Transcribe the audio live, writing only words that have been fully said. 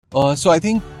So I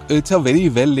think it's a very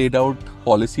well laid out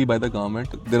policy by the government.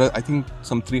 There are, I think,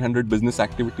 some 300 business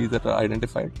activities that are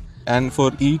identified. And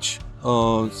for each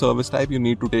service type, you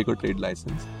need to take a trade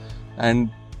license. And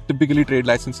typically trade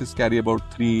licenses carry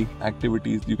about 3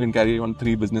 activities. You can carry on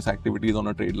 3 business activities on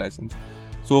a trade license.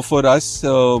 So for us,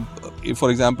 if,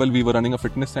 for example, we were running a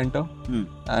fitness center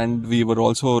and we were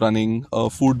also running a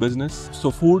food business.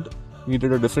 So food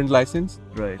needed a different license,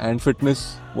 Right. and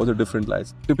fitness was a different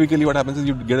license. Typically what happens is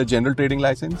you get a general trading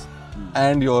license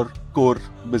and your core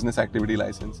business activity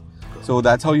license. So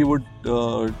that's how you would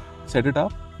set it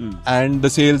up, and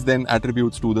the sales then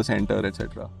attributes to the center,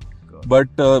 etc. But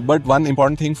one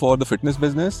important thing for the fitness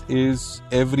business is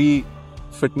every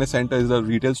fitness center is a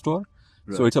retail store.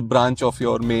 So it's a branch of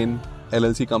your main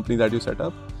LLC company that you set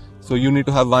up. So you need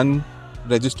to have one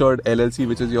registered LLC,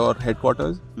 which is your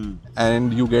headquarters,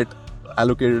 and you get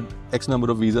allocated X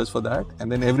number of visas for that. And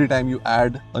then every time you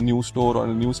add a new store or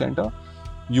a new center,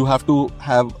 you have to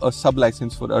have a sub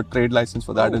license for a trade license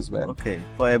for that as well. Okay,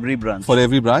 for every branch. For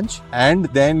every branch, and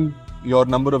then your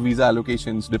number of visa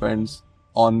allocations depends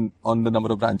on the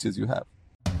number of branches you have.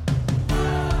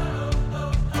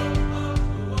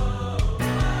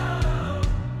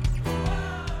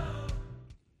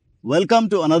 Welcome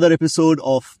to another episode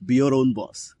of Be Your Own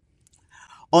Boss.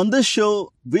 On this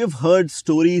show, we've heard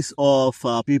stories of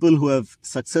people who have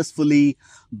successfully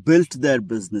built their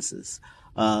businesses,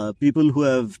 people who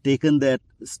have taken that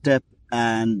step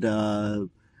and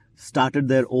started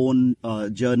their own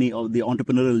journey of the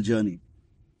entrepreneurial journey.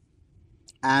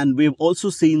 And we've also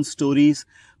seen stories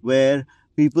where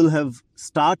people have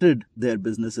started their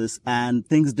businesses and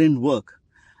things didn't work.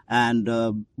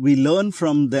 And we learn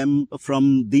from them,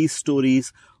 from these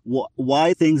stories,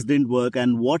 why things didn't work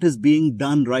and what is being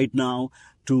done right now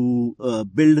to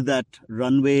build that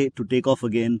runway to take off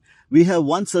again. We have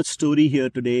one such story here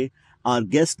today. Our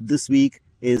guest this week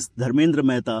is Dharmendra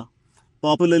Mehta,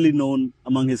 popularly known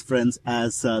among his friends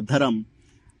as Dharam.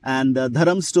 And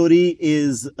Dharam's story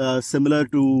is similar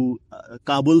to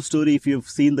Kabul story. If you've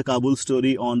seen the Kabul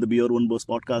story on the Be Your Own Boss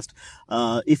podcast,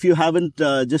 if you haven't,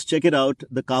 just check it out.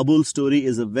 The Kabul story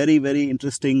is a very, very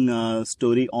interesting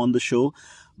story on the show,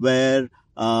 where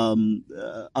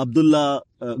Abdullah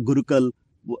Gurukul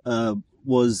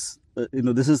was,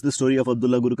 this is the story of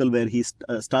Abdullah Gurukul, where he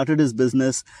started his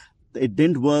business. It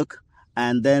didn't work.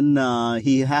 And then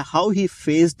how he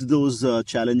faced those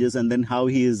challenges, and then how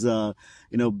he is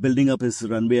building up his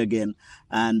runway again.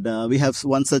 And we have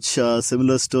one such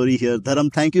similar story here.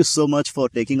 Dharam, thank you so much for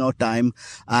taking our time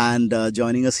and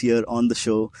joining us here on the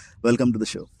show. Welcome to the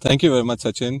show. Thank you very much,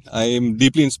 Sachin. I am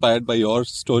deeply inspired by your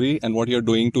story and what you're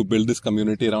doing to build this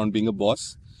community around being a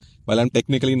boss. Well, I'm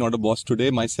technically not a boss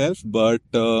today myself, but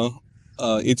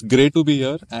it's great to be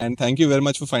here. And thank you very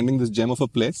much for finding this gem of a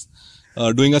place.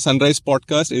 Doing a Sunrise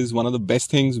podcast is one of the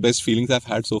best feelings I've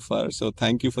had so far. So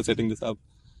thank you for setting this up.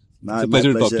 It's a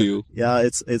pleasure to talk to you. Yeah,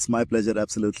 it's my pleasure,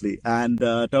 absolutely. And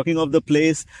talking of the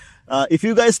place, if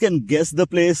you guys can guess the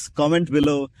place, comment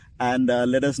below and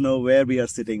let us know where we are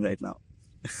sitting right now.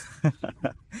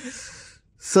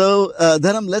 So,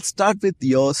 Dharam, let's start with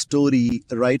your story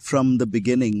right from the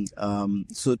beginning.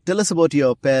 So tell us about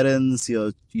your parents,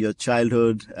 your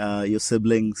childhood, your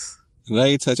siblings.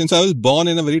 Right, Sachin. So I was born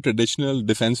in a very traditional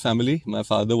defense family. My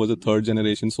father was a 3rd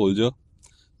generation soldier.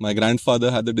 My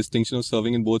grandfather had the distinction of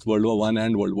serving in both World War I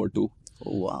and World War II.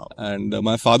 Oh, wow. And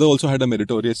my father also had a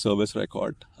meritorious service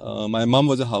record. My mom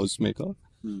was a housemaker.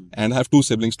 And I have 2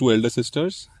 siblings, 2 elder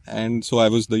sisters. And so I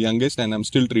was the youngest, and I'm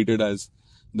still treated as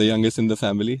the youngest in the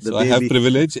family. So I have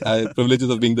privileges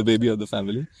of being the baby of the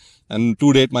family. And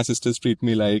to date, my sisters treat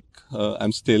me like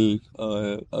I'm still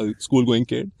a school-going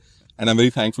kid. And I'm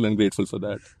very thankful and grateful for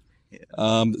that.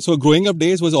 Yeah. So growing up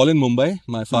days was all in Mumbai.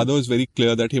 My father was very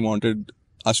clear that he wanted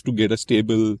us to get a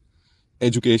stable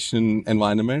education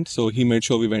environment. So he made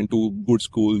sure we went to good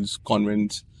schools,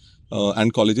 convents,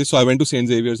 and colleges. So I went to St.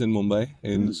 Xavier's in Mumbai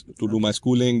to do my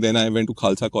schooling. Then I went to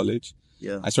Khalsa College.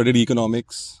 Yeah. I studied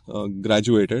economics,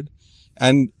 graduated.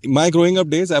 And in my growing up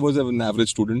days, I was an average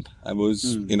student. I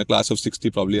was in a class of 60,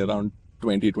 probably around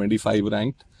 20, 25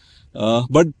 ranked.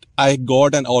 But I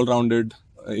got an all-rounded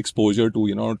exposure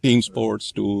to, team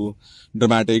sports, to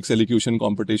dramatics, elocution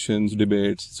competitions,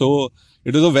 debates. So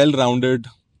it was a well-rounded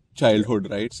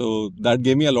childhood, right? So that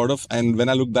gave me a lot of, and when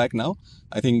I look back now,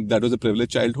 I think that was a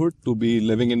privileged childhood to be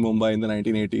living in Mumbai in the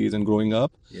 1980s and growing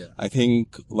up. Yeah. I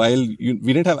think while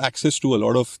we didn't have access to a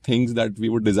lot of things that we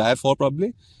would desire for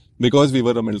probably, because we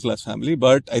were a middle-class family,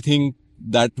 but I think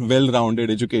that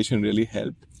well-rounded education really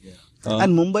helped.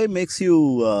 And Mumbai makes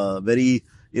you very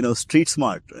street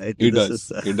smart, right? It This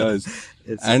does. is, It does.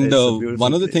 it's And a beautiful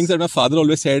one of the place. things that my father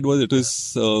always said was it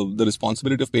is the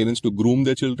responsibility of parents to groom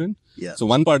their children. Yeah. So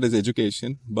one part is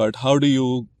education, but what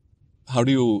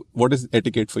is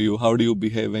etiquette for you? How do you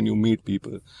behave when you meet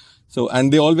people? So,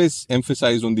 and they always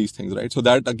emphasized on these things, right? So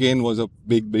that again was a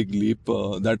big, big leap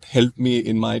that helped me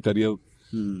in my career,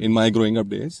 in my growing up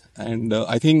days. And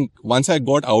I think once I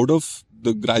got out of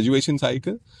the graduation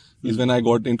cycle, is when I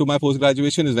got into my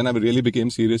post-graduation, is when I really became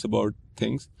serious about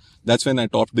things. That's when I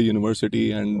topped the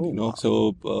university and,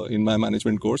 in my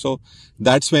management course. So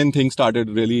that's when things started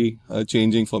really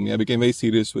changing for me. I became very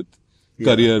serious with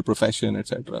career, profession,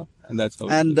 etc. And that's how.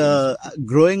 And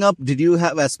growing up, did you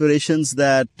have aspirations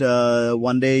that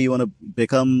one day you want to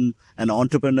become an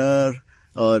entrepreneur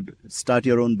or start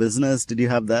your own business? Did you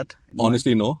have that?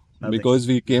 Honestly, no. Nothing. Because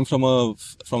we came from a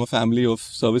family of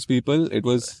service people,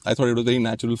 I thought it was very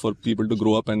natural for people to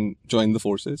grow up and join the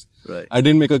forces. Right. I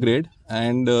didn't make a grade,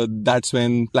 and that's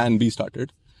when Plan B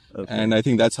started. Okay. And I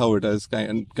think that's how it has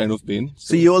kind of been.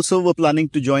 So you also were planning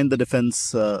to join the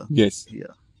defense? Yes. Yeah.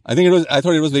 I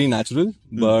thought it was very natural,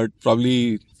 but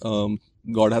probably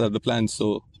God had other plans.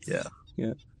 So yeah.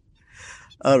 Yeah.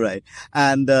 All right.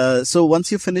 And so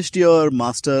once you finished your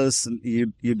master's,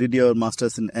 you did your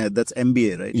master's in, that's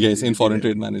MBA, right? Yes, in foreign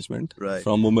trade management, right,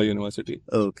 from Mumbai University.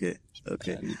 Okay.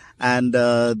 And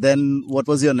then what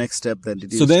was your next step then?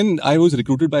 Then I was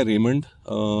recruited by Raymond,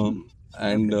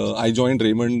 and I joined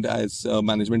Raymond as a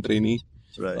management trainee.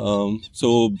 Right.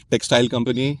 So textile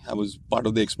company, I was part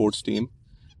of the exports team.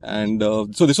 And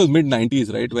so this was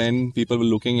mid-90s, right? When people were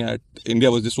looking at, India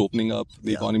was just opening up,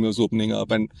 the economy was opening up,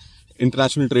 and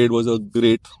international trade was a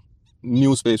great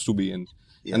new space to be in.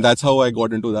 Yeah. And that's how I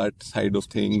got into that side of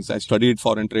things. I studied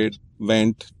foreign trade,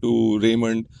 went to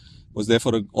Raymond, was there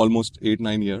for almost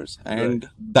 8-9 years. And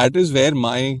that is where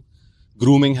my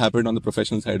grooming happened on the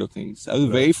professional side of things. I was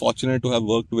very fortunate to have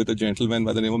worked with a gentleman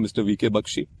by the name of Mr. V.K.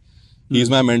 Bakshi. He's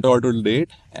my mentor to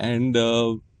date, and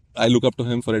I look up to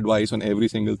him for advice on every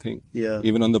single thing,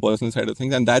 even on the personal side of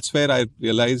things. And that's where I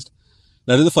realized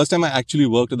that is the first time I actually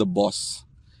worked with a boss.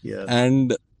 Yeah.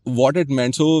 And what it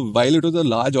meant. So while it was a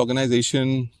large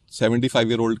organization,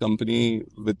 75-year-old company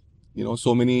with,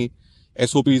 so many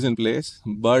SOPs in place,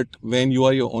 but when you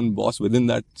are your own boss within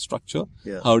that structure,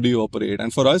 how do you operate?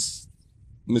 And for us,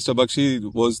 Mr.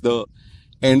 Bakshi was the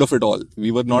end of it all.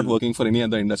 We were not working for any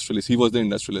other industrialist. He was the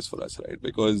industrialist for us, right?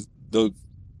 Because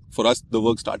for us, the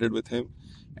work started with him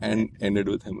and ended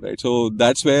with him, right? So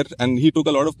that's where, and he took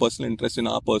a lot of personal interest in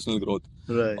our personal growth.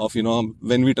 Right. Of,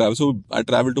 when we travel. So I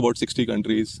traveled to about 60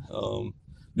 countries,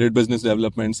 did business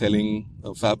development, selling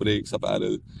fabrics,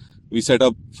 apparel. We set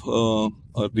up a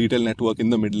retail network in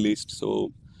the Middle East.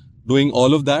 So doing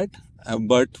all of that,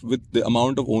 but with the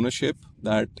amount of ownership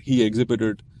that he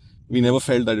exhibited, we never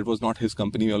felt that it was not his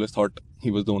company. We always thought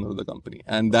he was the owner of the company.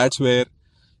 And that's where,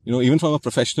 even from a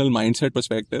professional mindset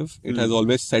perspective, it has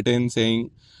always set in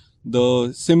saying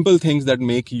the simple things that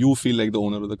make you feel like the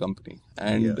owner of the company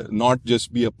and not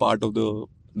just be a part of the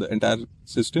entire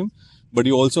system, but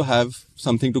you also have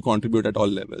something to contribute at all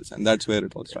levels. And that's where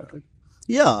it all started.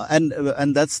 Yeah.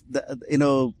 And that's,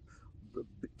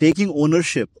 taking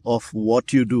ownership of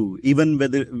what you do, even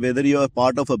whether you're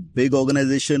part of a big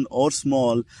organization or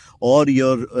small, or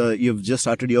you've just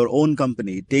started your own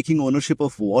company, taking ownership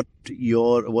of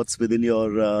what's within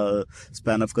your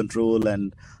span of control,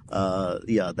 and I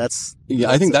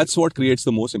think that's what creates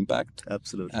the most impact.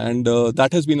 Absolutely. And that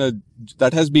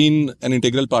has been an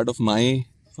integral part of my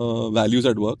values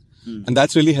at work. And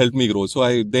that's really helped me grow. So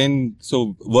I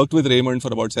worked with Raymond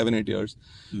for about 7-8 years,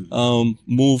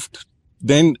 moved.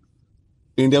 Then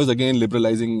India was again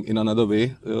liberalizing in another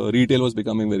way. Retail was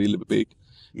becoming very big,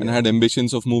 and I had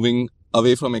ambitions of moving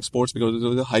away from exports because it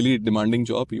was a highly demanding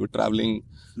job. You were traveling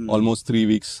almost 3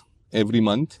 weeks every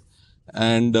month.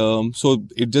 And so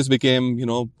it just became,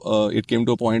 it came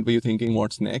to a point where you're thinking,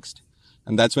 what's next?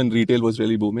 And that's when retail was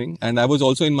really booming. And I was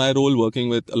also in my role working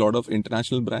with a lot of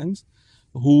international brands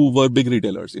who were big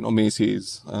retailers,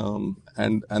 Macy's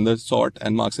and the sort,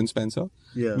 and Marks and Spencer,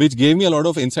 which gave me a lot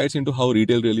of insights into how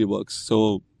retail really works.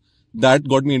 So that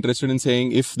got me interested in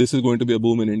saying, if this is going to be a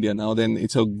boom in India now, then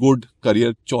it's a good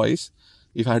career choice.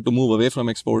 If I had to move away from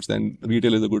exports, then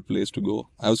retail is a good place to go.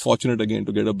 I was fortunate again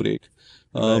to get a break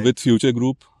with Future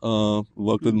Group,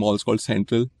 worked with malls called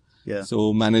Central.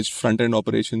 So managed front-end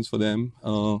operations for them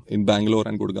in Bangalore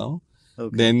and Gurgaon.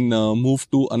 Okay. Then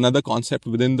moved to another concept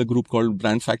within the group called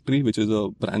Brand Factory, which is a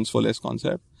brands for less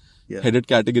concept. Headed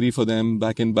category for them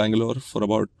back in Bangalore for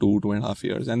about 2.5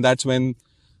 years. And that's when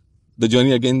the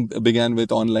journey again began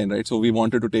with online, right? So we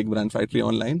wanted to take Brand Factory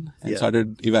online and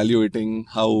started evaluating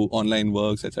how online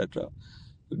works, etc.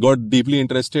 Got deeply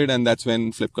interested, and that's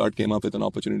when Flipkart came up with an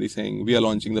opportunity saying, we are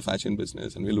launching the fashion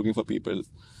business and we're looking for people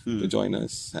to join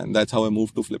us. And that's how I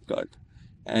moved to Flipkart.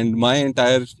 And my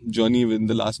entire journey within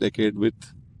the last decade with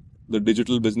the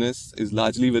digital business is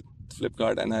largely with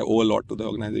Flipkart, and I owe a lot to the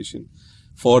organization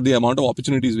for the amount of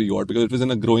opportunities we got, because it was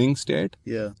in a growing state.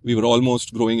 We were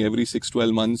almost growing every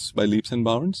 6-12 months by leaps and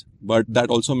bounds. But that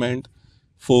also meant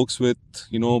folks with,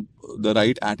 the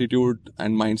right attitude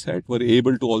and mindset were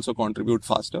able to also contribute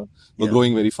faster. We're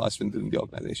growing very fast within the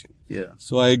organization.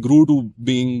 So I grew to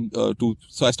being,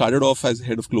 so I started off as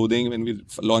head of clothing when we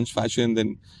launched fashion,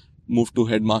 then moved to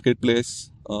head marketplace.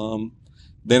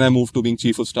 Then I moved to being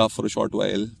chief of staff for a short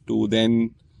while, to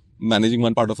then managing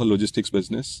one part of a logistics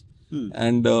business.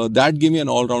 And that gave me an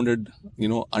all-rounded,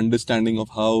 understanding of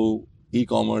how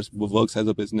e-commerce works as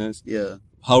a business,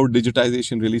 how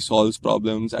digitization really solves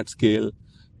problems at scale.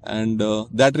 And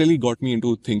that really got me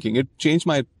into thinking. It changed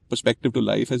my perspective to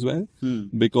life as well,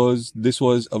 because this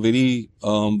was a very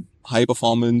high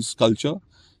performance culture.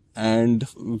 And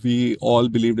we all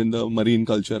believed in the marine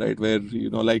culture, right? Where,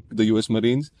 like the US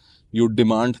Marines, you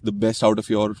demand the best out of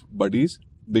your buddies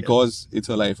because it's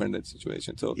a life and death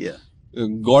situation. So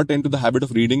got into the habit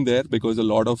of reading there, because a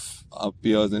lot of our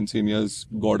peers and seniors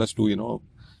got us to,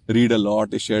 read a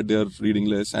lot. They shared their reading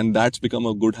list, and that's become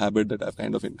a good habit that I've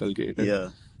kind of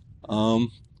inculcated.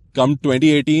 Come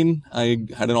 2018, I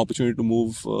had an opportunity to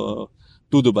move to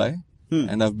Dubai,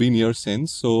 and I've been here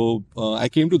since. So I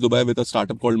came to Dubai with a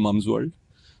startup called Mum's World,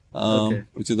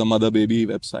 which is a mother-baby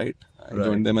website. I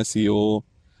joined them as CEO.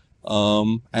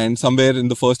 And somewhere in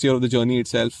the first year of the journey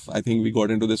itself, I think we got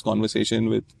into this conversation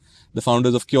with the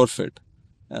founders of CureFit,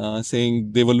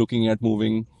 saying they were looking at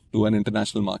moving to an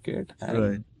international market.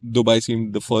 And Dubai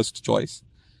seemed the first choice.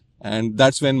 And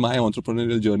that's when my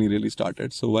entrepreneurial journey really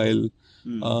started. So while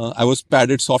I was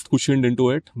padded, soft cushioned into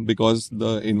it, because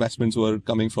the investments were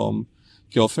coming from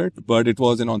CureFit, but it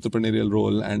was an entrepreneurial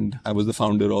role, and I was the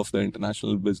founder of the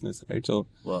international business, right? So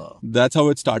that's how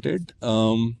it started.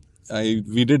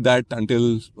 We did that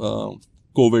until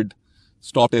COVID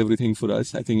stopped everything for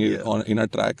us, I think, in our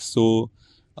tracks. So,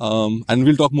 and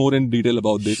we'll talk more in detail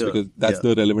about this, because that's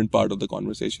the relevant part of the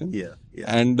conversation.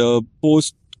 And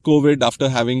post-COVID, after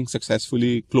having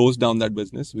successfully closed down that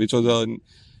business, which was an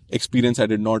experience I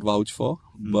did not vouch for,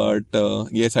 but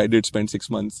yes, I did spend 6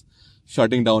 months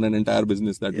shutting down an entire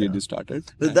business that we just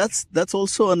started. But that's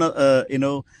also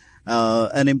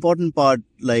an important part.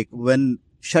 Like, when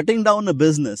shutting down a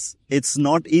business, it's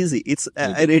not easy.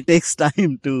 And it takes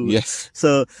time to.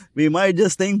 So we might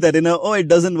just think that, it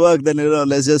doesn't work, then,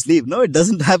 let's just leave. No, it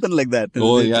doesn't happen like that.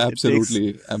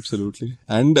 Absolutely.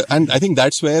 And I think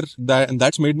that's where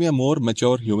that's made me a more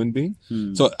mature human being.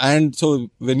 So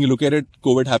when you look at it,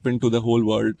 COVID happened to the whole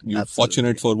world. You're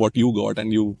fortunate for what you got,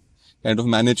 and you kind of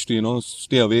managed to,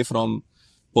 stay away from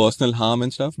personal harm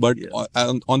and stuff. But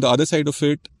on the other side of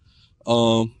it,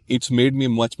 it's made me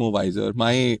much more wiser.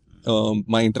 My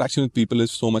interaction with people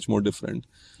is so much more different.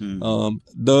 One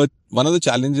of the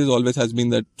challenges always has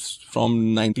been that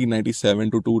from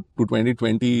 1997 to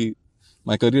 2020,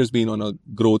 my career has been on a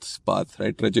growth path,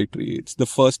 right? Trajectory. It's the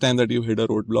first time that you hit a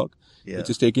roadblock, which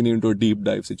is taking you into a deep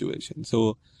dive situation.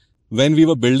 So when we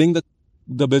were building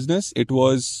the business,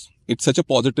 it's such a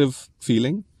positive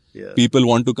feeling. People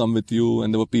want to come with you,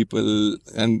 and there were people,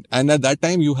 and at that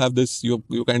time you have this, you're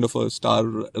kind of a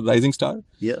rising star.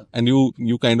 And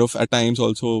you kind of at times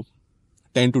also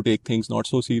tend to take things not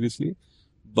so seriously.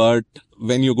 But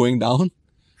when you're going down,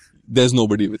 there's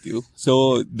nobody with you.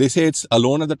 So they say it's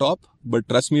alone at the top, but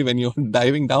trust me, when you're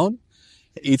diving down,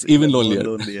 it's even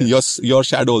lonelier. Your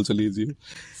shadow also leaves you.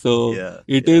 So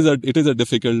it is a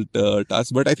difficult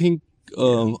task, but I think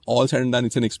all said and done,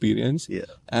 it's an experience.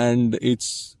 And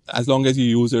it's, as long as you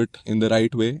use it in the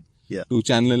right way to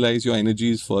channelize your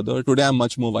energies further. Today, I'm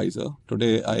much more wiser.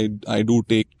 Today, I do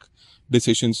take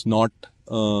decisions not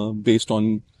based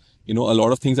on, a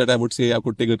lot of things that I would say I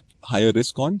could take a higher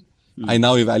risk on. I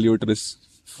now evaluate risk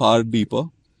far deeper.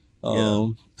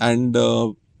 But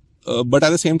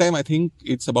at the same time, I think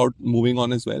it's about moving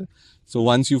on as well. So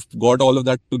once you've got all of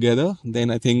that together,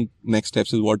 then I think next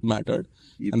steps is what mattered.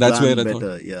 And that's where I thought,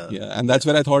 and that's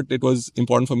where I thought it was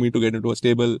important for me to get into a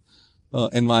stable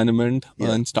environment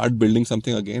and start building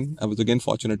something again. I was again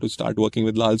fortunate to start working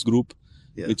with Lal's Group,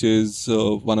 which is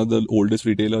one of the oldest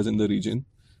retailers in the region.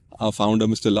 Our founder,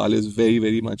 Mr. Lal, is very,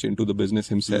 very much into the business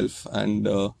himself, and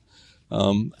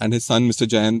his son, Mr.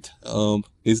 Jayant,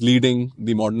 is leading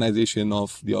the modernization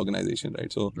of the organization,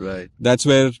 right? So that's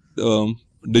where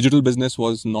digital business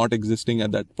was not existing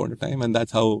at that point of time, and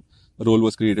that's how a role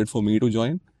was created for me to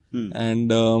join.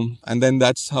 And then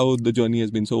that's how the journey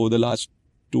has been. So over the last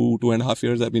 2.5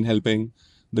 years, I've been helping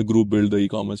the group build the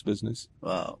e-commerce business.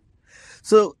 Wow.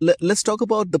 So let's talk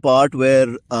about the part where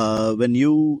when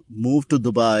you moved to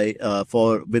Dubai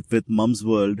with Mum's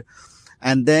World,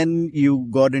 and then you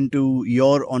got into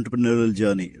your entrepreneurial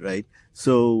journey, right?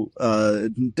 So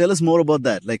tell us more about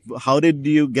that. Like, how did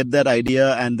you get that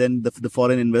idea, and then the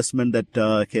foreign investment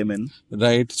that came in?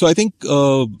 Right. So I think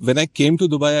when I came to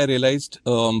Dubai, I realized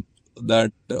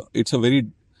that it's very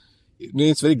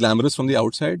glamorous from the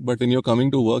outside, but when you're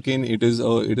coming to work in, it is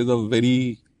a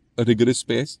very rigorous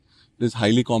space. It is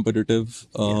highly competitive,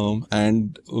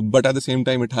 but at the same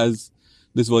time, it has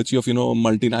this virtue of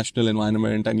multinational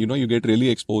environment, and you get really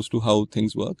exposed to how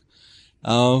things work.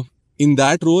 In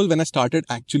that role, when I started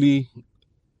actually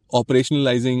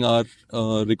operationalizing our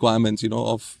requirements,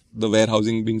 of the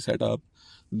warehousing being set up,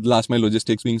 last mile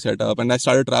logistics being set up, and I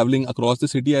started traveling across the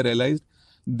city, I realized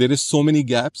there is so many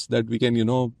gaps that we can,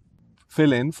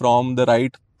 fill in from the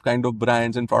right kind of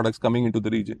brands and products coming into the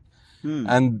region.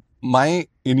 And my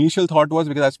initial thought was,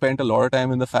 because I spent a lot of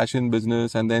time in the fashion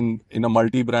business and then in the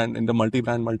multi-brand,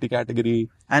 multi-category.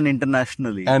 And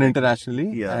internationally.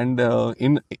 Yeah. And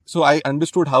so I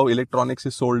understood how electronics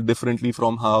is sold differently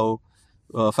from how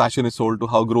fashion is sold to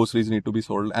how groceries need to be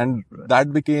sold. And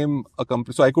that became a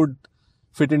company. So I could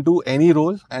fit into any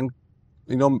role and,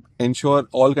 ensure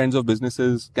all kinds of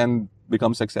businesses can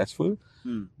become successful.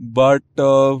 But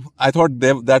I thought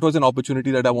that was an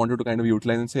opportunity that I wanted to kind of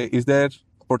utilize and say, is there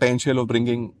potential of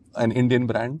bringing an Indian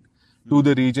brand to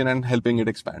the region and helping it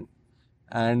expand?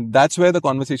 And that's where the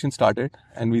conversation started.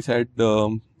 And we said,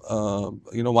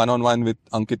 one-on-one with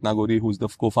Ankit Nagori, who's the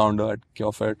co-founder at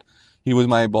CureFit. He was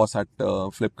my boss at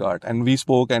Flipkart. And we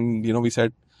spoke and, we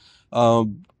said,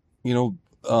 I'm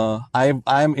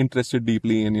interested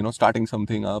deeply in, starting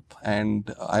something up.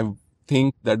 And I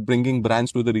think that bringing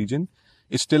brands to the region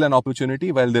is still an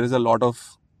opportunity while there is a lot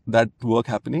of that work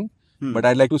happening. But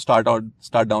I'd like to start down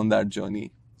that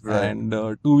journey. Right. And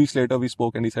 2 weeks later, we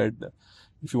spoke and he said,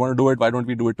 if you want to do it, why don't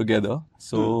we do it together?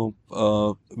 So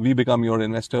we become your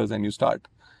investors and you start.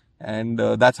 And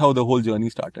that's how the whole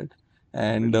journey started.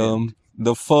 And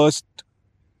the first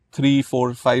 3,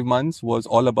 4, 5 months was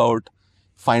all about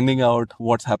finding out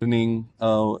what's happening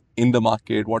in the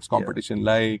market, what's competition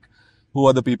like, who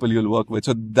are the people you'll work with.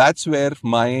 So that's where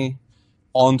my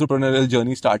entrepreneurial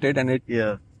journey started, and it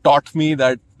taught me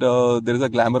that there is a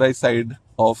glamorized side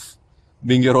of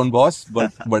being your own boss,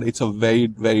 but it's a very,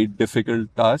 very difficult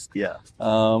task.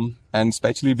 And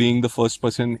especially being the first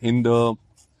person in the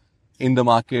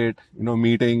market,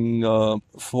 meeting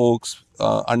folks,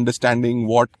 understanding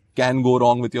what can go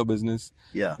wrong with your business,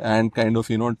 and kind of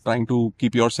trying to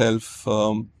keep yourself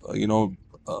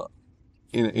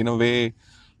in a way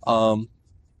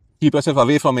keep yourself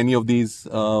away from any of these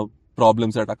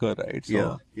problems that occur, right?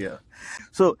 So,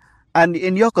 So, and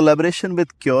in your collaboration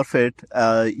with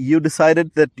CureFit, you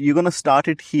decided that you're going to start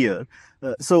it here.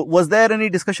 So was there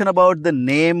any discussion about the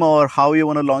name or how you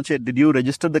want to launch it? Did you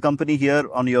register the company here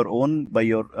on your own by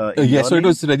your yes, so it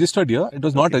was registered here. It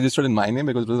was not registered in my name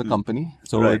because it was a company.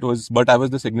 So it was, but I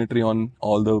was the signatory on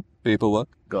all the paperwork.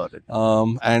 Got it.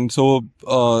 And so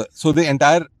the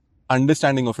entire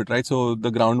understanding of it, right? So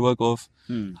the groundwork of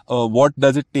what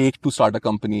does it take to start a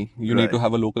company? You need to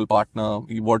have a local partner.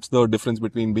 What's the difference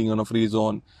between being on a free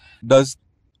zone? Does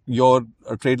your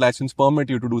trade license permit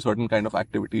you to do certain kind of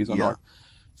activities or not?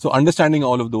 So understanding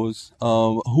all of those,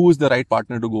 who is the right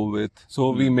partner to go with?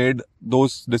 So we made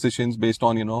those decisions based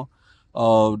on,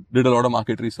 did a lot of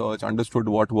market research, understood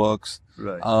what works.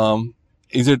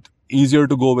 Is it easier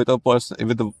to go with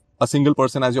a single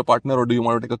person as your partner, or do you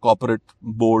want to take a corporate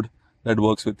board that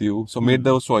works with you? So made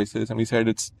those choices, and we said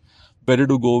it's better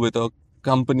to go with a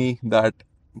company that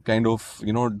kind of,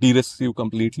 de-risks you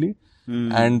completely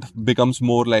and becomes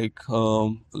more like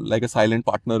a silent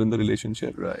partner in the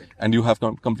relationship. And you have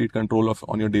complete control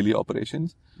on your daily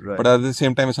operations. But at the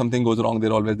same time, if something goes wrong,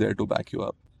 they're always there to back you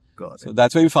up. So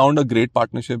that's why we found a great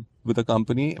partnership with a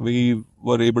company. We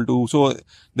were able to, so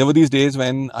there were these days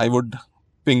when I would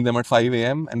ping them at 5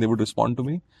 a.m. and they would respond to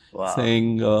me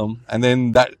saying, and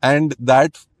then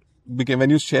that became, when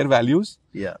you share values,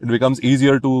 it becomes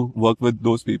easier to work with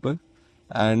those people.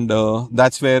 And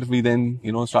that's where we then,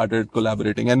 started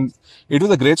collaborating. And it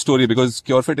was a great story because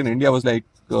CureFit in India was like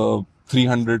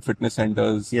 300 fitness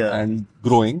centers and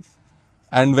growing.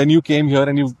 And when you came here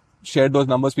and you shared those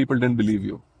numbers, people didn't believe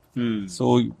you.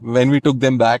 So when we took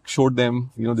them back, showed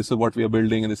them, this is what we are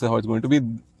building and this is how it's going to be,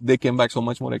 they came back so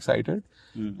much more excited.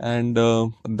 And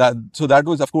that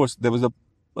was, of course, there was a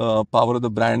power of the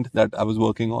brand that I was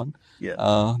working on,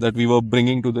 that we were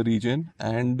bringing to the region,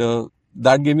 and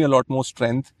that gave me a lot more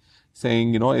strength.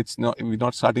 Saying, we're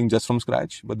not starting just from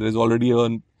scratch, but there's already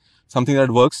something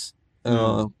that works.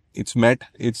 It's met.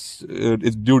 Its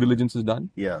due diligence is done.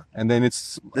 Yeah, and then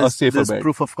it's a safer bet. There's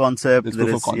proof of concept. And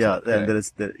there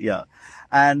is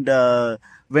And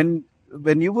when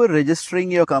you were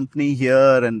registering your company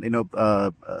here, and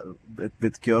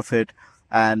with CureFit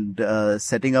and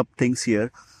setting up things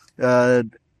here,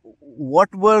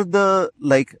 what were the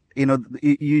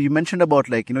you mentioned about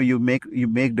you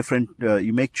make different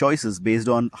you make choices based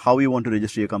on how you want to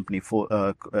register your company for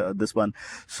this one.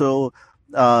 So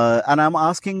and I'm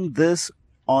asking this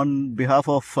on behalf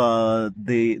of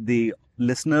the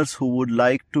listeners who would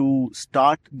like to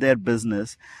start their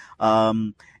business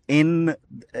in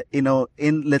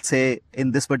let's say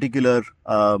in this particular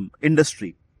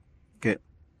industry. Okay,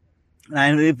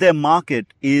 and if their market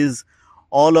is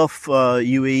all of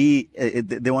UAE,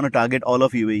 they want to target all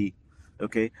of UAE.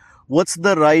 Okay, what's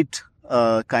the right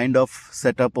kind of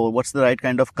setup, or what's the right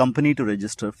kind of company to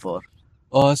register for?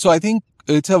 So I think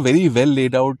it's a very well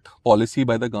laid out policy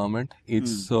by the government.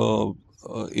 It's there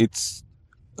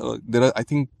are, I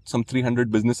think, some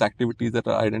 300 business activities that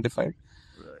are identified,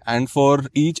 and for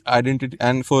each identity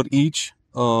and for each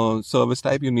service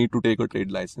type, you need to take a trade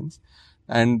license.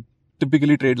 And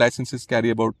typically, trade licenses carry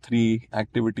about 3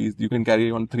 activities. You can carry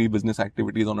on 3 business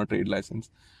activities on a trade license.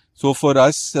 So for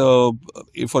us,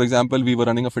 if, for example, we were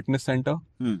running a fitness center,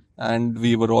 and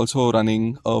we were also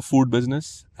running a food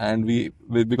business, and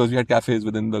because we had cafes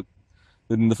within the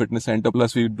fitness center,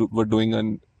 plus we were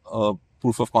doing a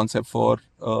proof of concept for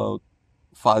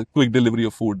quick delivery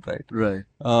of food, right? Right.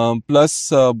 Plus,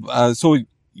 so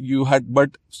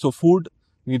food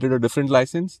needed a different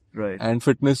license, right? And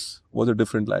fitness was a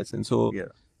different license.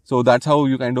 So that's how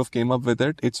you kind of came up with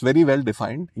it. It's very well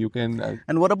defined. You can.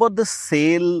 And what about the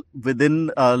sale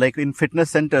within, like in fitness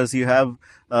centers, you have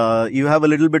a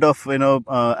little bit of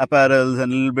apparels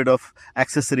and a little bit of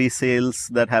accessory sales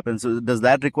that happens. So does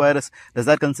that require is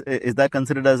that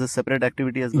considered as a separate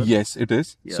activity as well? Yes, it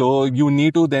is. Yeah. So you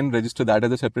need to then register that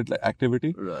as a separate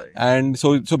activity. Right. And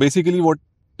so basically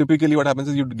typically what happens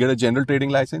is you get a general trading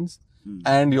license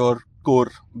and your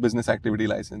core business activity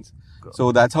license.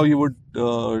 So that's how you would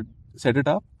set it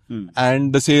up,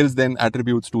 and the sales then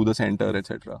attributes to the center,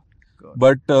 etc.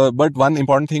 But one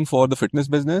important thing for the fitness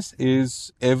business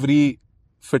is every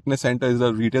fitness center is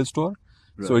a retail store.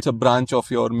 Right. So it's a branch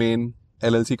of your main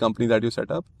LLC company that you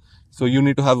set up. So you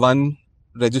need to have one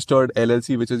registered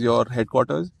LLC, which is your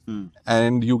headquarters,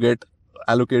 and you get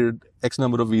allocated X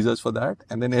number of visas for that.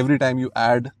 And then every time you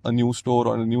add a new store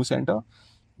or a new center,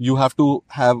 you have to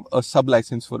have a sub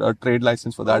license for a trade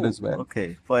license for that as well.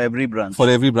 Okay, for every branch. For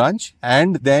every branch,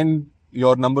 and then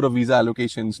your number of visa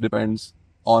allocations depends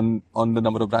on the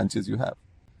number of branches you have.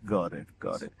 Got it.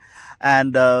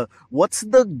 And what's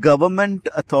the government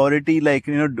authority like?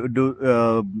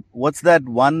 What's that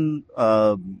one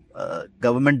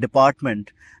government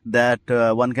department that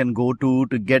one can go to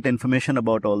get information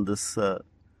about all this?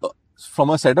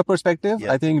 From a setup perspective,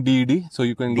 I think DED. So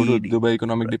you can go to Dubai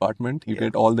Economic Department. You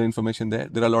get all the information there.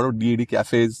 There are a lot of DED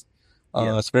cafes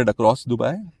spread across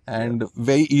Dubai, and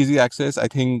very easy access. I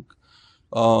think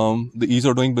the ease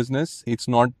of doing business, it's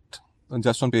not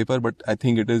just on paper, but I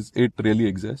think it really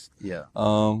exists. Yeah.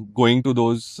 Going to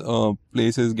those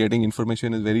places, getting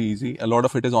information is very easy. A lot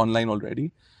of it is online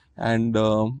already, and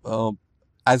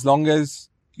as long as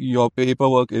your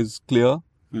paperwork is clear,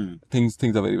 things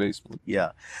are very, very smooth.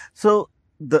 Yeah. So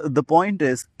the point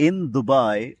is, in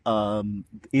Dubai,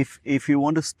 if you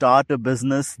want to start a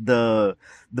business, the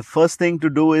first thing to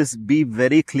do is be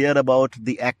very clear about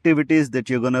the activities that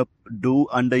you're going to do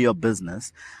under your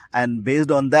business, and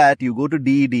based on that, you go to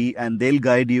DED and they'll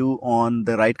guide you on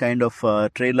the right kind of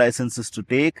trade licenses to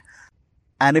take.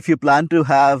 And if you plan to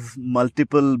have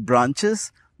multiple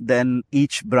branches, then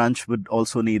each branch would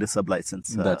also need a sub license.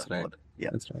 That's right. Yeah,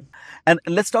 that's right. And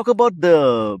let's talk about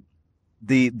the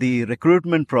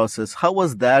recruitment process. How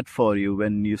was that for you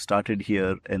when you started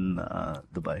here in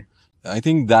Dubai? I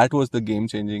think that was the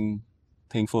game-changing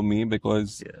thing for me,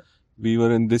 because we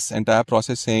were in this entire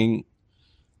process saying,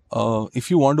 if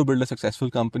you want to build a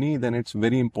successful company, then it's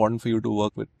very important for you to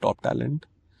work with top talent.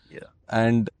 Yeah.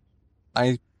 And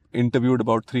I interviewed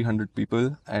about 300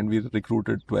 people and we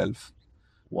recruited 12.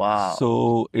 Wow.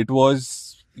 So it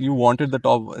was, you wanted the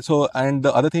top. So, and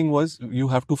the other thing was, you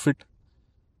have to fit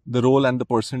the role and the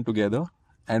person together.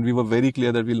 And we were very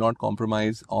clear that we'll not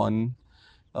compromise on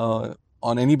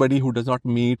anybody who does not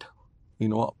meet,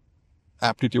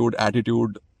 aptitude,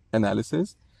 attitude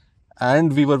analysis.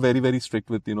 and we were very, very strict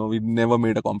with, we never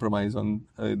made a compromise on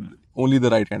only the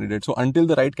right candidate. So until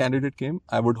the right candidate came,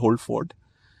 I would hold fort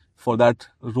for that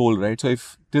role, right? So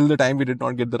if till the time we did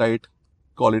not get the right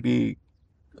quality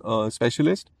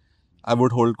specialist, I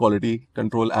would hold quality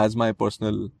control as my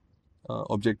personal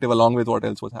objective, along with what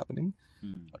else was happening.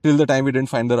 Till the time we didn't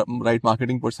find the right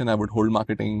marketing person, I would hold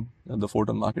marketing, the fort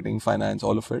on marketing, finance,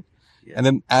 all of it. Yeah. And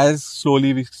then as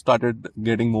slowly we started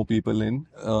getting more people in,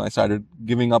 I started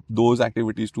giving up those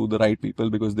activities to the right people,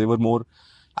 because they were more,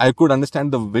 I could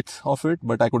understand the width of it,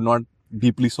 but I could not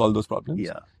deeply solve those problems.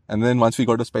 Yeah. And then once we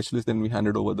got a specialist, then we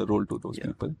handed over the role to those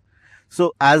people.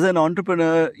 So as an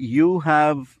entrepreneur, you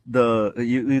have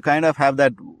you kind of have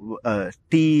that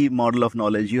T model of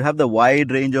knowledge. You have the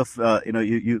wide range of,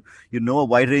 you know a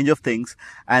wide range of things,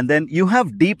 and then you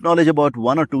have deep knowledge about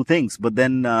one or two things. But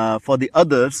then for the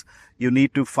others, you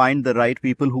need to find the right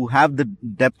people who have the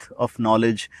depth of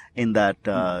knowledge in that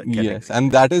category. Yes,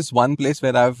 and that is one place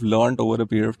where I've learned over a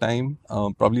period of time,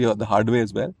 probably the hard way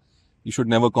as well. You should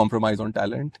never compromise on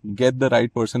talent. Get the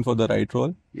right person for the right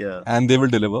role, and they will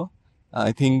deliver.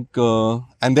 I think,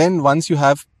 and then once you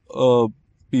have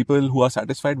people who are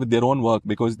satisfied with their own work,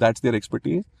 because that's their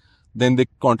expertise, then they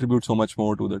contribute so much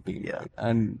more to the team. Yeah. Right?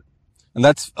 And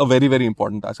that's a very, very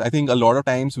important task. I think a lot of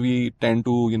times we tend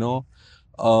to,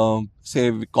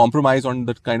 say we compromise on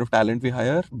the kind of talent we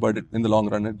hire, but in the long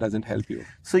run, it doesn't help you.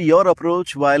 So your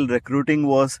approach while recruiting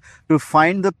was to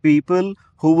find the people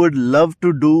who would love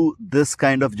to do this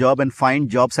kind of job and find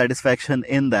job satisfaction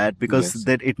in that, because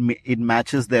that it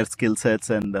matches their skill sets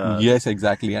and yes,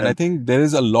 exactly. And I think there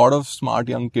is a lot of smart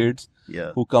young kids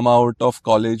who come out of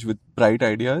college with bright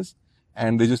ideas,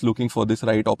 and they're just looking for this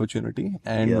right opportunity.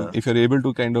 And if you're able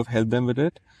to kind of help them with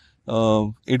it,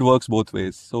 it works both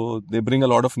ways. So they bring a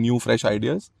lot of new, fresh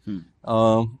ideas.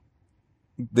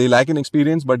 They lack in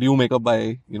experience, but you make up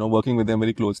by, working with them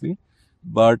very closely.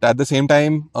 But at the same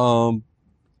time,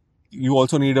 you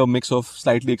also need a mix of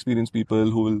slightly experienced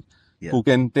people who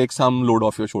can take some load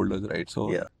off your shoulders, right?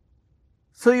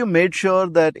 So you made sure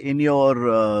that in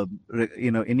your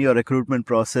in your recruitment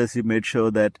process, you made sure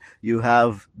that you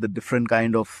have the different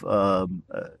kind of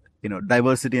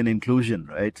diversity and inclusion,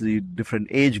 right? So different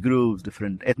age groups,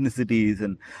 different ethnicities,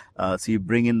 and so you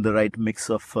bring in the right mix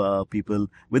of people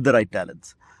with the right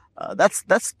talents.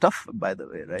 That's tough, by the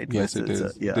way, right? Yes, it is.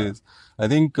 It is. I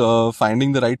think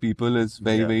finding the right people is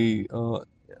very, very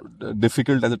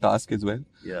difficult as a task as well.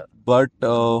 Yeah. But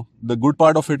the good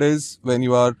part of it is when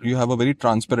you have a very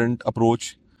transparent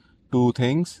approach to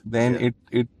things, then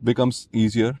it becomes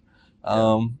easier.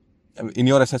 In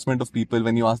your assessment of people,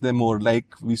 when you ask them more, like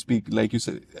we speak, like you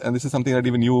say, and this is something that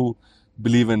even you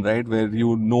believe in, right? Where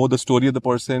you know the story of the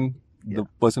person. The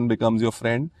person becomes your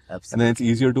friend. Absolutely. And then it's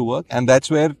easier to work. And that's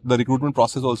where the recruitment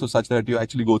process also such that you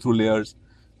actually go through layers,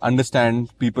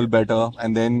 understand people better,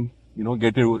 and then,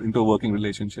 get into a working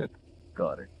relationship.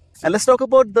 Got it. And let's talk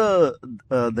about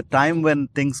the time when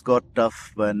things got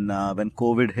tough, when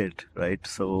COVID hit, right?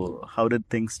 So how did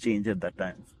things change at that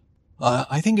time?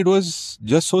 I think it was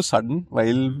just so sudden.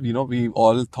 While, we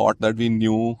all thought that we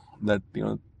knew that,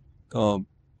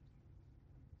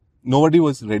 nobody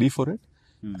was ready for it.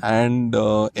 And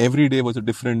every day was a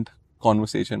different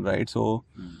conversation, right? So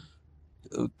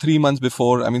 3 months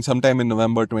before, sometime in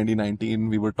November 2019,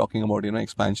 we were talking about,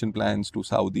 expansion plans to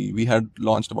Saudi. We had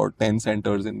launched about 10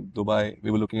 centers in Dubai. We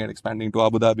were looking at expanding to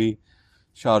Abu Dhabi,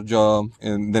 Sharjah,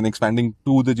 and then expanding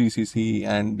to the GCC.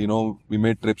 And, we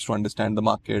made trips to understand the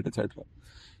market, etc.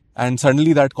 And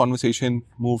suddenly that conversation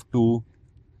moved to,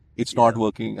 it's not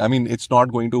working. It's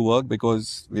not going to work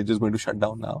because we're just going to shut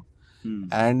down now.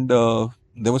 And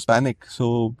there was panic.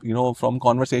 So, from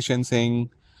conversation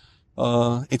saying,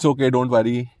 it's okay, don't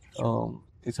worry.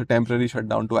 It's a temporary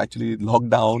shutdown to actually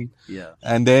lockdown. Yeah.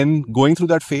 And then going through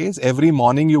that phase, every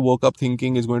morning you woke up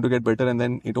thinking it's going to get better, and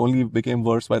then it only became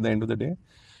worse by the end of the day.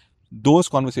 Those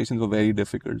conversations were very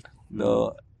difficult.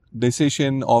 The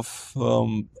decision of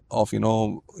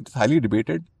it's highly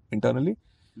debated internally.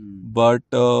 But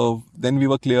then we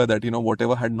were clear that,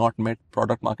 whatever had not met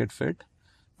product market fit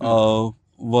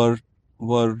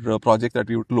were projects that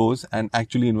we would close and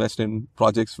actually invest in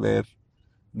projects where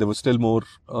there was still more,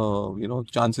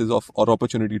 chances of or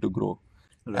opportunity to grow,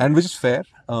 and which is fair.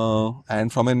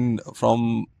 And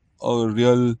from a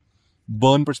real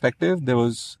burn perspective, there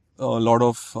was a lot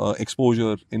of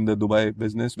exposure in the Dubai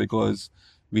business because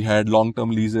we had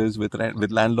long-term leases with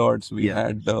landlords. We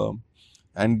had,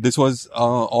 and this was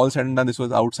all said and done. This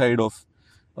was outside of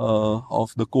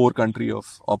the core country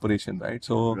of operation, right?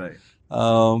 So. Right.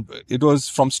 It was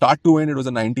from start to end, it was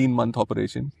a 19-month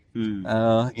operation. Hmm.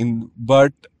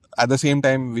 But at the same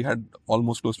time, we had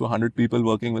almost close to 100 people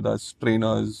working with us,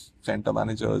 trainers, center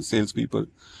managers, salespeople.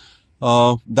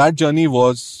 That journey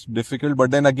was difficult,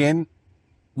 but then again,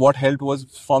 what helped was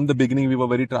from the beginning, we were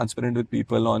very transparent with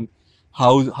people on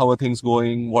how are things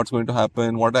going, what's going to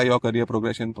happen, what are your career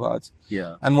progression paths,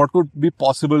 and what could be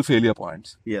possible failure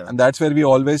points. And that's where we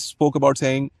always spoke about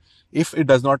saying, if it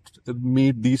does not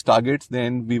meet these targets,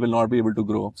 then we will not be able to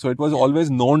grow. So it was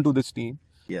always known to this team.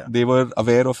 They were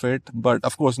aware of it, but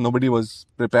of course, nobody was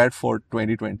prepared for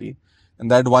 2020.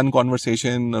 And that one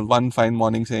conversation, one fine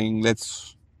morning saying,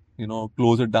 let's,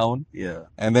 close it down.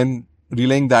 And then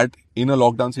relaying that in a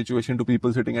lockdown situation to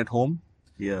people sitting at home.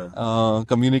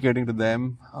 Communicating to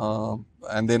them,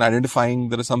 and then identifying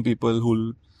there are some people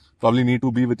who probably need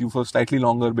to be with you for slightly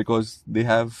longer because they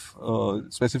have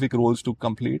specific roles to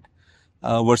complete,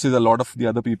 versus a lot of the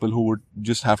other people who would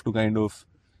just have to kind of,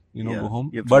 go home.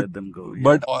 But let them go.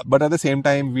 But at the same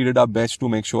time, we did our best to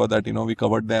make sure that we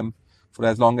covered them for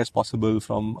as long as possible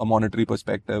from a monetary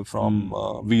perspective, from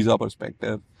visa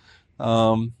perspective,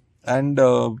 and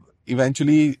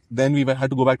eventually, then we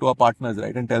had to go back to our partners,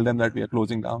 right, and tell them that we are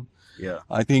closing down.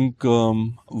 I think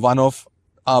one of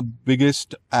our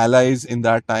biggest allies in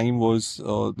that time was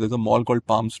there's a mall called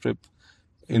Palm Strip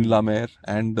in La Mer,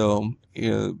 and the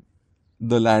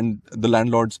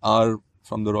landlords are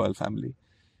from the royal family.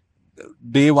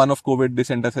 Day one of COVID, they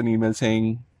sent us an email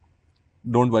saying,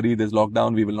 "Don't worry, there's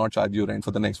lockdown. We will not charge you rent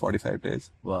for the next 45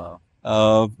 days." Wow.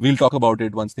 We'll talk about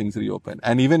it once things reopen.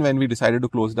 And even when we decided to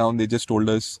close down, they just told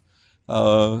us,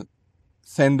 prove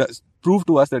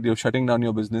to us that you're shutting down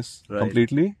your business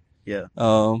completely.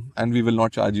 And we will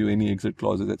not charge you any exit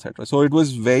clauses, etc. So it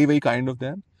was very, very kind of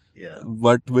them.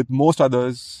 But with most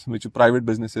others, which are private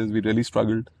businesses, we really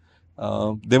struggled.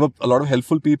 There were a lot of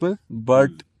helpful people,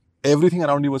 but everything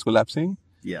around you was collapsing.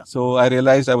 So I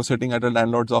realized I was sitting at a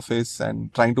landlord's office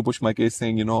and trying to push my case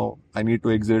saying, I need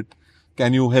to exit.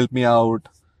 Can you help me out?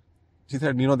 She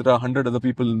said, there are 100 other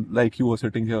people like you who are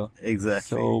sitting here.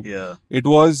 Exactly. So it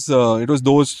was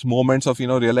those moments of,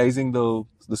 realizing the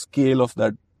scale of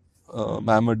that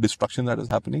mammoth destruction that was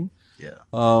happening.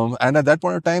 And at that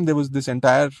point of time, there was this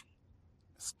entire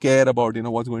scare about,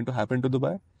 what's going to happen to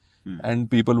Dubai.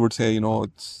 And people would say,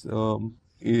 it's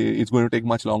going to take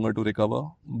much longer to recover,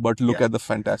 but look at the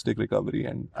fantastic recovery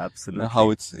and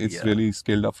how it's really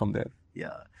scaled up from there.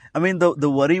 I mean, the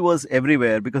worry was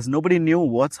everywhere because nobody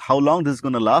knew how long this is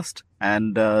going to last.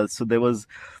 And so there was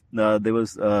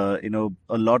a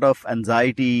lot of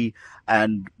anxiety.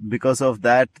 And because of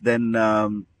that, then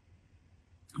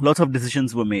lots of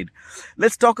decisions were made.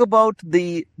 Let's talk about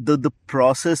the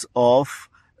process of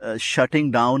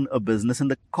shutting down a business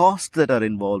and the costs that are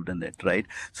involved in it, right?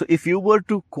 So if you were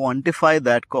to quantify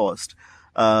that cost,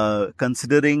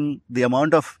 considering the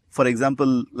amount of, for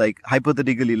example, like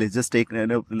hypothetically, let's just take,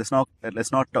 let's not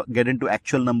get into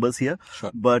actual numbers here.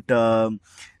 Sure. But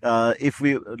if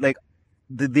we like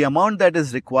the amount that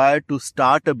is required to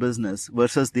start a business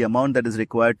versus the amount that is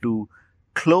required to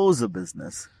close a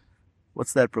business,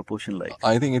 what's that proportion like?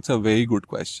 I think it's a very good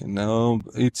question.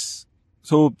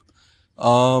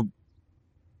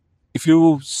 If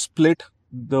you split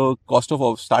the cost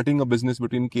of starting a business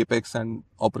between capex and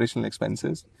operational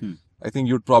expenses, I think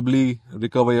you'd probably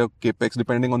recover your capex,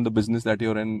 depending on the business that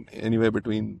you're in, anywhere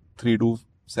between 3 to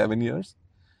 7 years.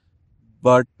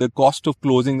 But the cost of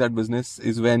closing that business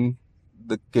is when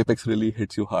the capex really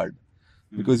hits you hard,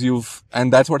 because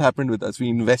and that's what happened with us. We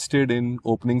invested in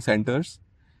opening centers,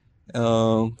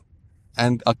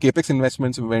 and our capex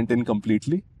investments went in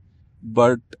completely,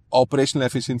 but operational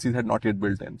efficiencies had not yet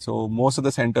built in. So most of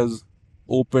the centers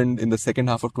opened in the second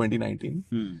half of 2019,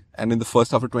 and in the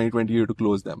first half of 2020 you had to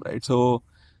close them, right? So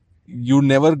you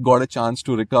never got a chance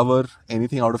to recover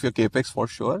anything out of your capex for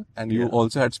sure, and you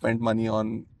also had spent money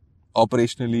on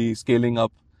operationally scaling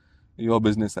up your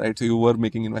business, right? So you were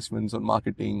making investments on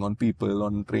marketing, on people,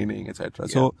 on training, etc.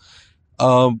 So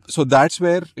that's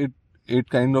where it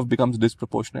kind of becomes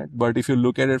disproportionate. But if you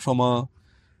look at it from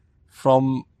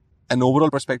an overall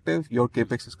perspective, your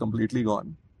capex is completely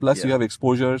gone. Plus you have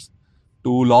exposures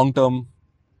to long-term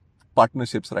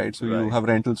partnerships, right? So you have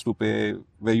rentals to pay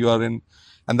where you are in.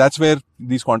 And that's where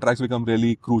these contracts become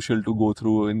really crucial to go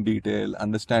through in detail,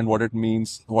 understand what it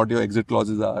means, what your exit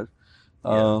clauses are,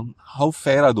 how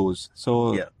fair are those.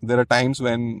 So there are times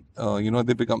when,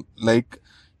 they become like,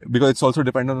 because it's also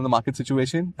dependent on the market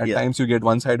situation. At times you get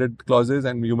one-sided clauses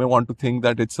and you may want to think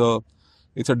that it's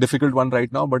a difficult one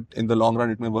right now, but in the long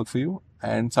run it may work for you.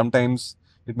 And sometimes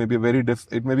it may be a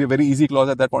very easy clause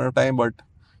at that point of time, but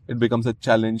it becomes a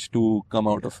challenge to come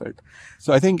out of it.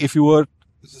 So I think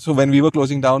when we were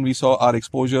closing down, we saw our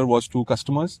exposure was to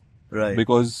customers. Right.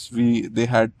 because they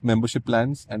had membership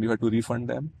plans and you had to refund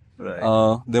them.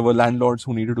 Right. There were landlords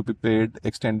who needed to be paid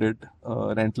extended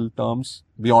rental terms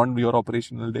beyond your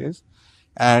operational days.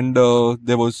 And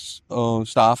there was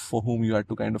staff for whom you had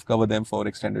to kind of cover them for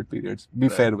extended periods. Be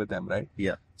Right. fair with them, right?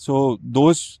 Yeah. So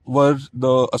those were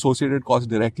the associated costs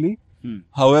directly.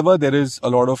 However, there is a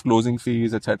lot of closing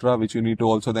fees, etc., which you need to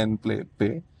also then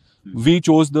pay. We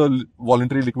chose the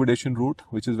voluntary liquidation route,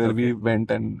 which is where we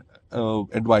went and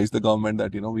advised the government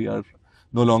that, we are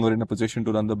no longer in a position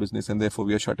to run the business and therefore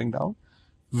we are shutting down.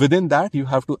 Within that, you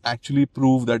have to actually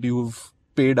prove that you've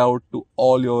paid out to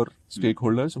all your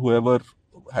stakeholders, whoever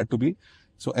had to be.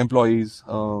 So employees,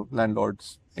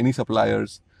 landlords, any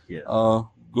suppliers. Yeah.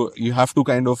 You have to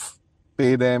kind of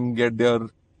pay them, get their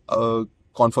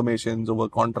confirmations over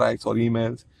contracts or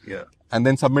emails. Yeah. And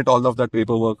then submit all of that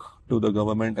paperwork to the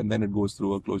government, and then it goes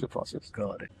through a closure process.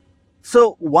 Got it.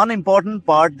 So one important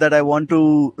part that I want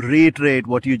to reiterate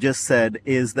what you just said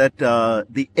is that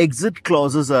the exit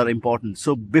clauses are important.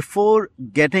 So before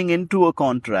getting into a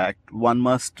contract, one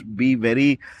must be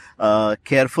very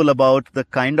careful about the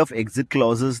kind of exit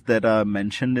clauses that are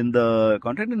mentioned in the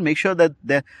contract and make sure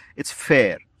that it's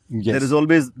fair. Yes. There is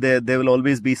always there will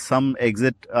always be some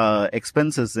exit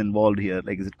expenses involved here,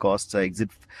 like exit costs,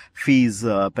 exit fees,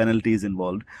 penalties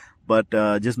involved. But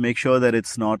just make sure that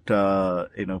it's not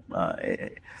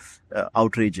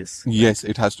outrageous. Yes,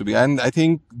 it has to be. And I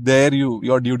think there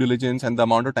your due diligence and the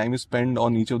amount of time you spend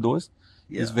on each of those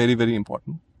is very, very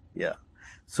important. Yeah.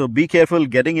 So be careful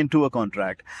getting into a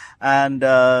contract. And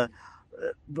I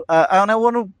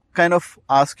want to kind of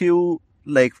ask you,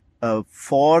 like,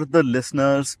 for the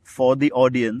listeners, for the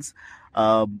audience,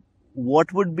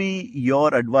 what would be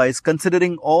your advice,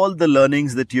 considering all the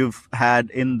learnings that you've had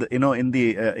in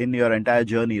your entire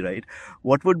journey, right?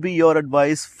 What would be your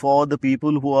advice for the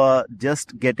people who are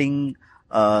just getting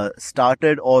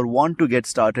started or want to get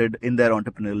started in their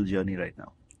entrepreneurial journey right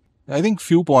now? I think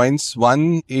few points.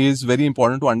 One is very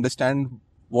important to understand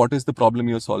what is the problem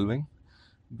you're solving,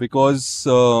 because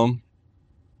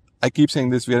I keep saying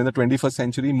this, we are in the 21st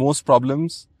century. Most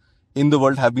problems in the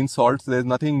world have been solved. So there's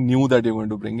nothing new that you're going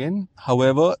to bring in.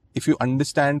 However, if you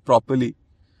understand properly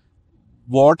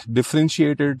what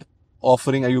differentiated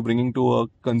offering are you bringing to a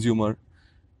consumer,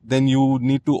 then you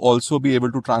need to also be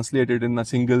able to translate it in a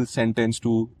single sentence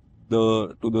to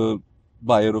the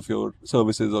buyer of your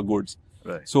services or goods.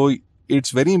 Right. So it's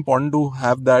very important to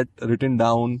have that written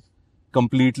down,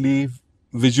 completely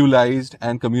visualized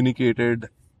and communicated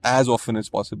as often as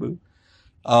possible.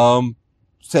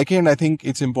 Second, I think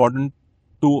it's important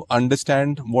to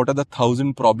understand what are the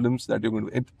 1,000 problems that you're going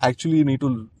to. Actually, you need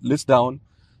to list down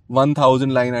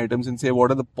 1,000 line items and say what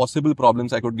are the possible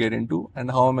problems I could get into and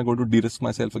how am I going to de-risk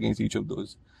myself against each of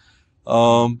those.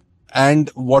 And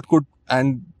what could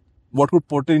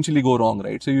potentially go wrong,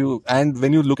 right? So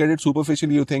when you look at it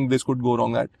superficially, you think this could go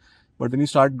wrong, but then you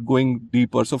start going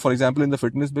deeper. So, for example, in the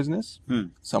fitness business,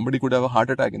 somebody could have a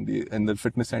heart attack in the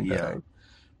fitness center, right?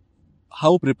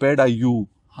 How prepared are you?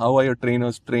 How are your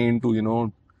trainers trained to,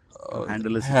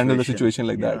 handle a situation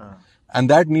like that? And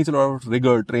that needs a lot of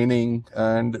rigor, training,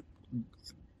 and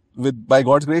by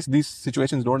God's grace, these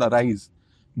situations don't arise.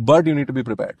 But you need to be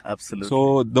prepared. Absolutely.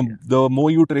 So the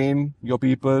more you train your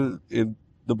people,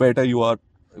 the better you are,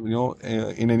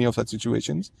 in any of such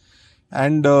situations.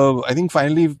 And I think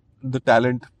finally, the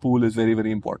talent pool is very,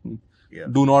 very important. Yeah.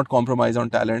 Do not compromise on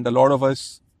talent. A lot of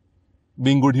us,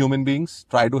 being good human beings,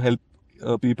 try to help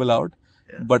people out.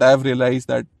 Yeah. But I've realized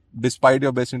that despite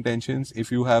your best intentions,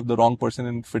 if you have the wrong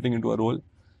person fitting into a role,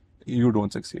 you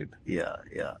don't succeed. Yeah.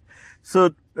 So,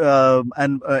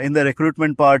 in the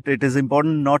recruitment part, it is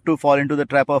important not to fall into the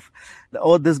trap of,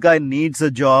 this guy needs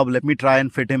a job, let me try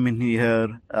and fit him in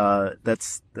here.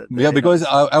 Because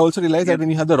I also realized that when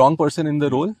you have the wrong person in the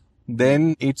role,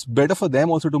 then it's better for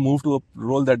them also to move to a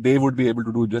role that they would be able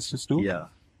to do justice to. Yeah.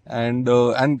 And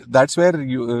that's where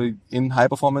you, in high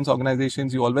performance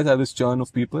organizations, you always have this churn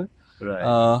of people.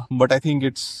 Right. But I think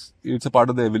it's a part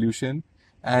of the evolution.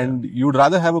 And you'd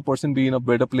rather have a person be in a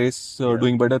better place,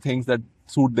 doing better things that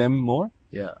suit them more.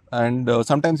 Yeah. And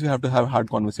sometimes you have to have hard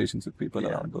conversations with people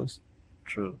around those.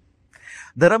 True.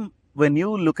 Dharam, when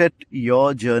you look at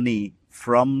your journey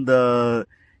from the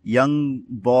young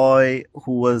boy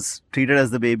who was treated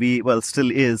as the baby, well, still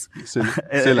is, still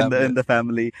in the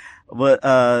family,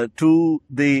 to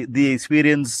the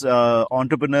experienced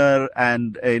entrepreneur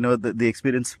and the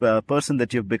experienced person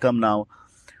that you've become now,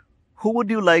 who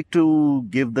would you like to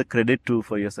give the credit to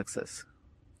for your success?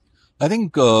 I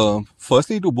think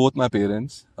firstly to both my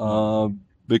parents,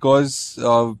 because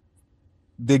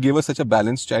they gave us such a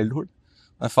balanced childhood.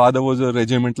 My father was a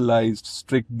regimentalized,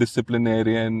 strict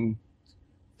disciplinarian,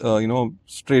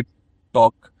 straight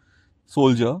talk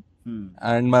soldier.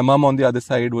 And my mom on the other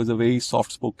side was a very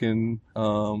soft-spoken,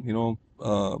 and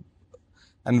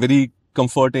very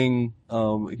comforting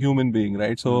human being,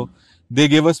 right? So they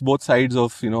gave us both sides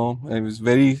of, I was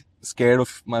very scared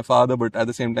of my father, but at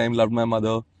the same time loved my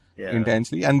mother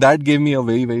intensely. And that gave me a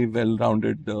very, very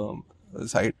well-rounded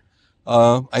side.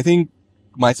 I think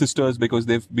my sisters, because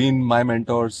they've been my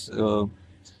mentors,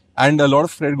 and a lot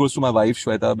of credit goes to my wife,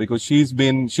 Shweta, because she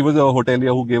was a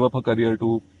hotelier who gave up her career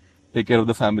to take care of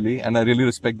the family, and I really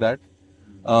respect that.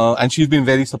 And she's been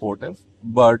very supportive.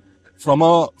 But from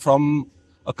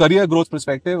a career growth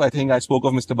perspective, I think I spoke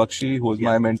of Mr. Bakshi, who was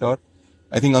my mentor.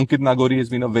 I think Ankit Nagori has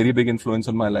been a very big influence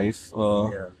on my life.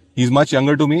 He's much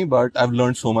younger to me, but I've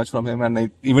learned so much from him. And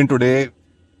even today,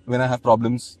 when I have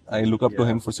problems, I look up to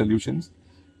him for solutions.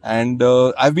 And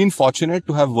I've been fortunate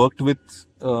to have worked with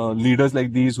leaders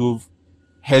like these who've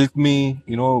helped me,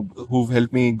 who've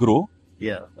helped me grow.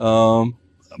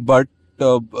 But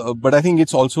I think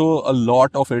it's also a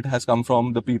lot of it has come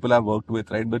from the people I've worked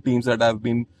with, right? The teams that I've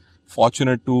been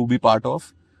fortunate to be part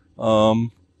of.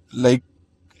 Like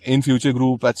in Future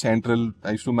Group at Central,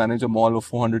 I used to manage a mall of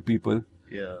 400 people.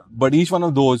 But each one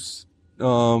of those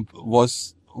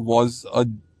was a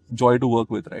joy to work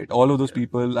with, right? All of those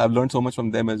people, I've learned so much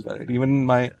from them as well. Right? Even in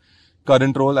my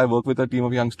current role, I work with a team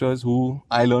of youngsters who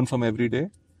I learn from every day.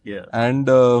 And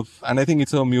I think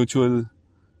it's a mutual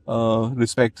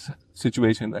respect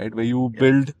situation, right? Where you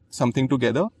build something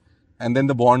together and then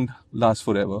the bond lasts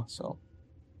forever. So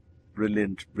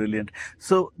brilliant.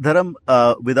 So Dharam,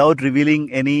 without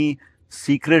revealing any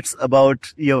secrets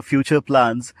about your future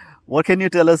plans, what can you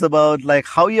tell us about like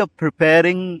how you're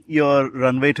preparing your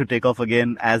runway to take off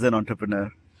again as an entrepreneur?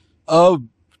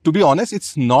 To be honest,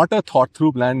 it's not a thought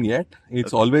through plan yet.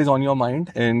 It's always on your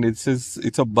mind, and it's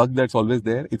a bug that's always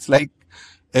there. It's like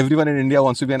everyone in India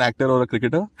wants to be an actor or a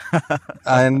cricketer,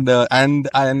 and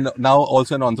now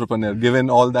also an entrepreneur, given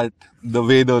all that, the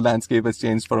way the landscape has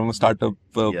changed from a startup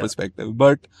perspective.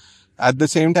 But at the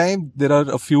same time, there are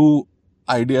a few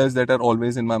ideas that are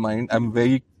always in my mind. I'm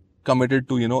very committed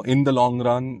to, in the long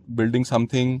run, building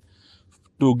something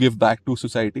to give back to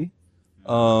society.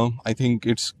 I think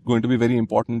it's going to be very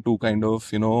important to kind of,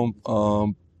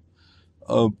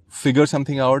 figure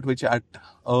something out which at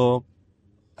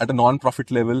a non-profit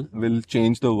level will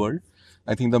change the world.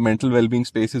 I think the mental well-being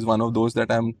space is one of those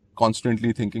that I'm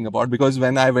constantly thinking about, because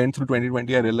when I went through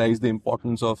 2020, I realized the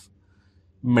importance of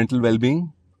mental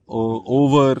well-being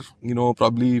over,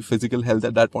 probably physical health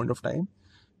at that point of time.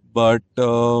 But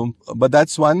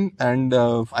that's one, and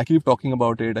I keep talking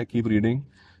about it. I keep reading,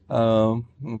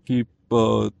 keep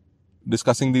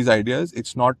discussing these ideas.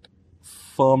 It's not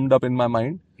firmed up in my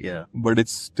mind, but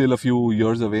it's still a few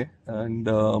years away. And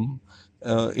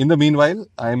in the meanwhile,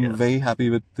 I'm very happy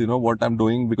with what I'm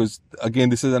doing, because again,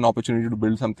 this is an opportunity to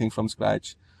build something from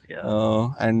scratch,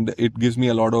 and it gives me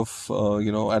a lot of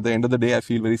at the end of the day, I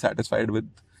feel very satisfied with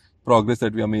progress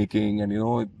that we are making, and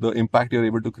the impact you're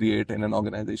able to create in an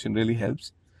organization really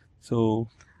helps. So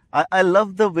I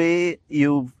love the way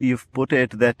you've put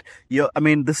it, that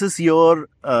this is your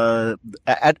at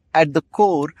the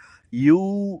core,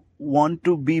 you want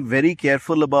to be very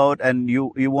careful about, and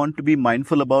you want to be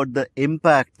mindful about the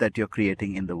impact that you're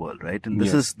creating in the world, right? And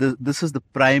this is the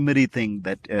primary thing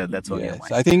that's on your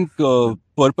mind. I think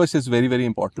purpose is very, very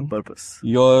important. Purpose.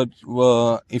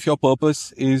 If your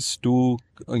purpose is to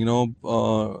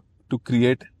to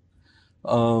create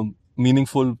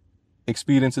meaningful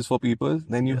experiences for people,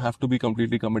 then you have to be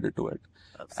completely committed to it.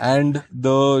 Absolutely. And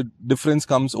the difference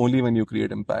comes only when you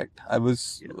create impact.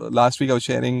 Last week I was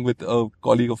sharing with a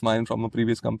colleague of mine from a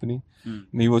previous company,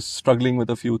 and he was struggling with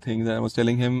a few things, and I was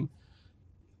telling him,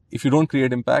 if you don't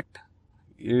create impact,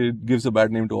 it gives a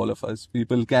bad name to all of us.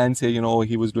 People can say,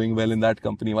 he was doing well in that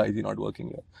company, why is he not working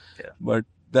here? But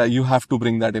you have to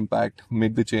bring that impact,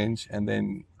 make the change, and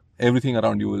then everything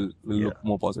around you will look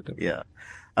more positive.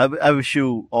 I wish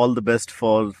you all the best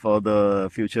for the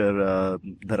future,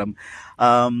 Dharam.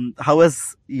 How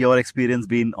has your experience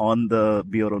been on the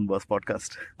Be Your Own Boss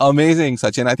podcast? Amazing,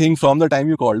 Sachin. I think from the time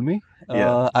you called me,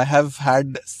 I have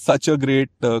had such a great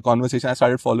conversation. I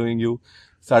started following you,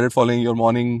 started following your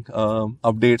morning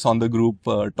updates on the group,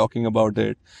 talking about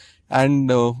it.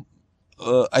 And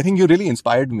I think you really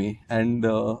inspired me. And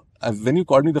when you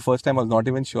called me the first time, I was not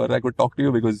even sure I could talk to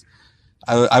you, because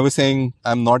I was saying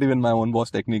I'm not even my own boss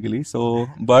technically. So,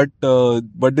 but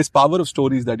this power of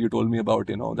stories that you told me about,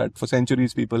 that for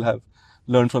centuries people have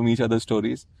learned from each other's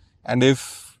stories. And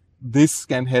if this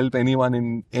can help anyone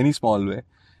in any small way,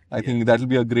 I think that will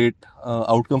be a great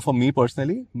outcome for me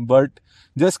personally. But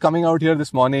just coming out here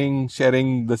this morning,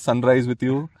 sharing the sunrise with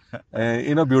you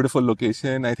in a beautiful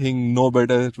location, I think no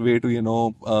better way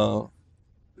to,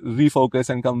 refocus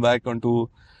and come back onto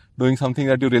doing something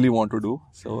that you really want to do.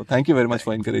 So thank you very much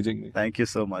for encouraging me. Thank you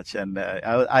so much. And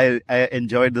I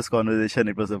enjoyed this conversation.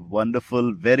 It was a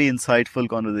wonderful, very insightful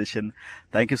conversation.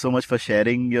 Thank you so much for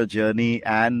sharing your journey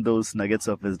and those nuggets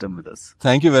of wisdom with us.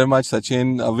 Thank you very much,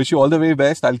 Sachin. I wish you all the very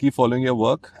best. I'll keep following your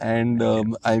work, and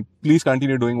I please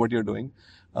continue doing what you're doing.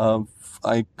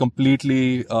 I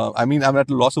completely, I'm at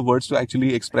a loss of words to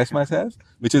actually express myself,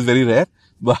 which is very rare,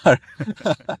 but,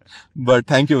 but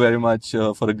thank you very much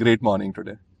for a great morning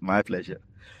today. My pleasure.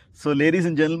 So, ladies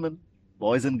and gentlemen,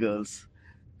 boys and girls,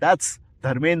 that's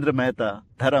Dharmendra Mehta,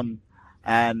 Dharam,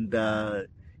 and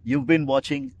you've been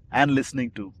watching and listening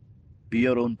to Be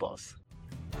Your Own Boss.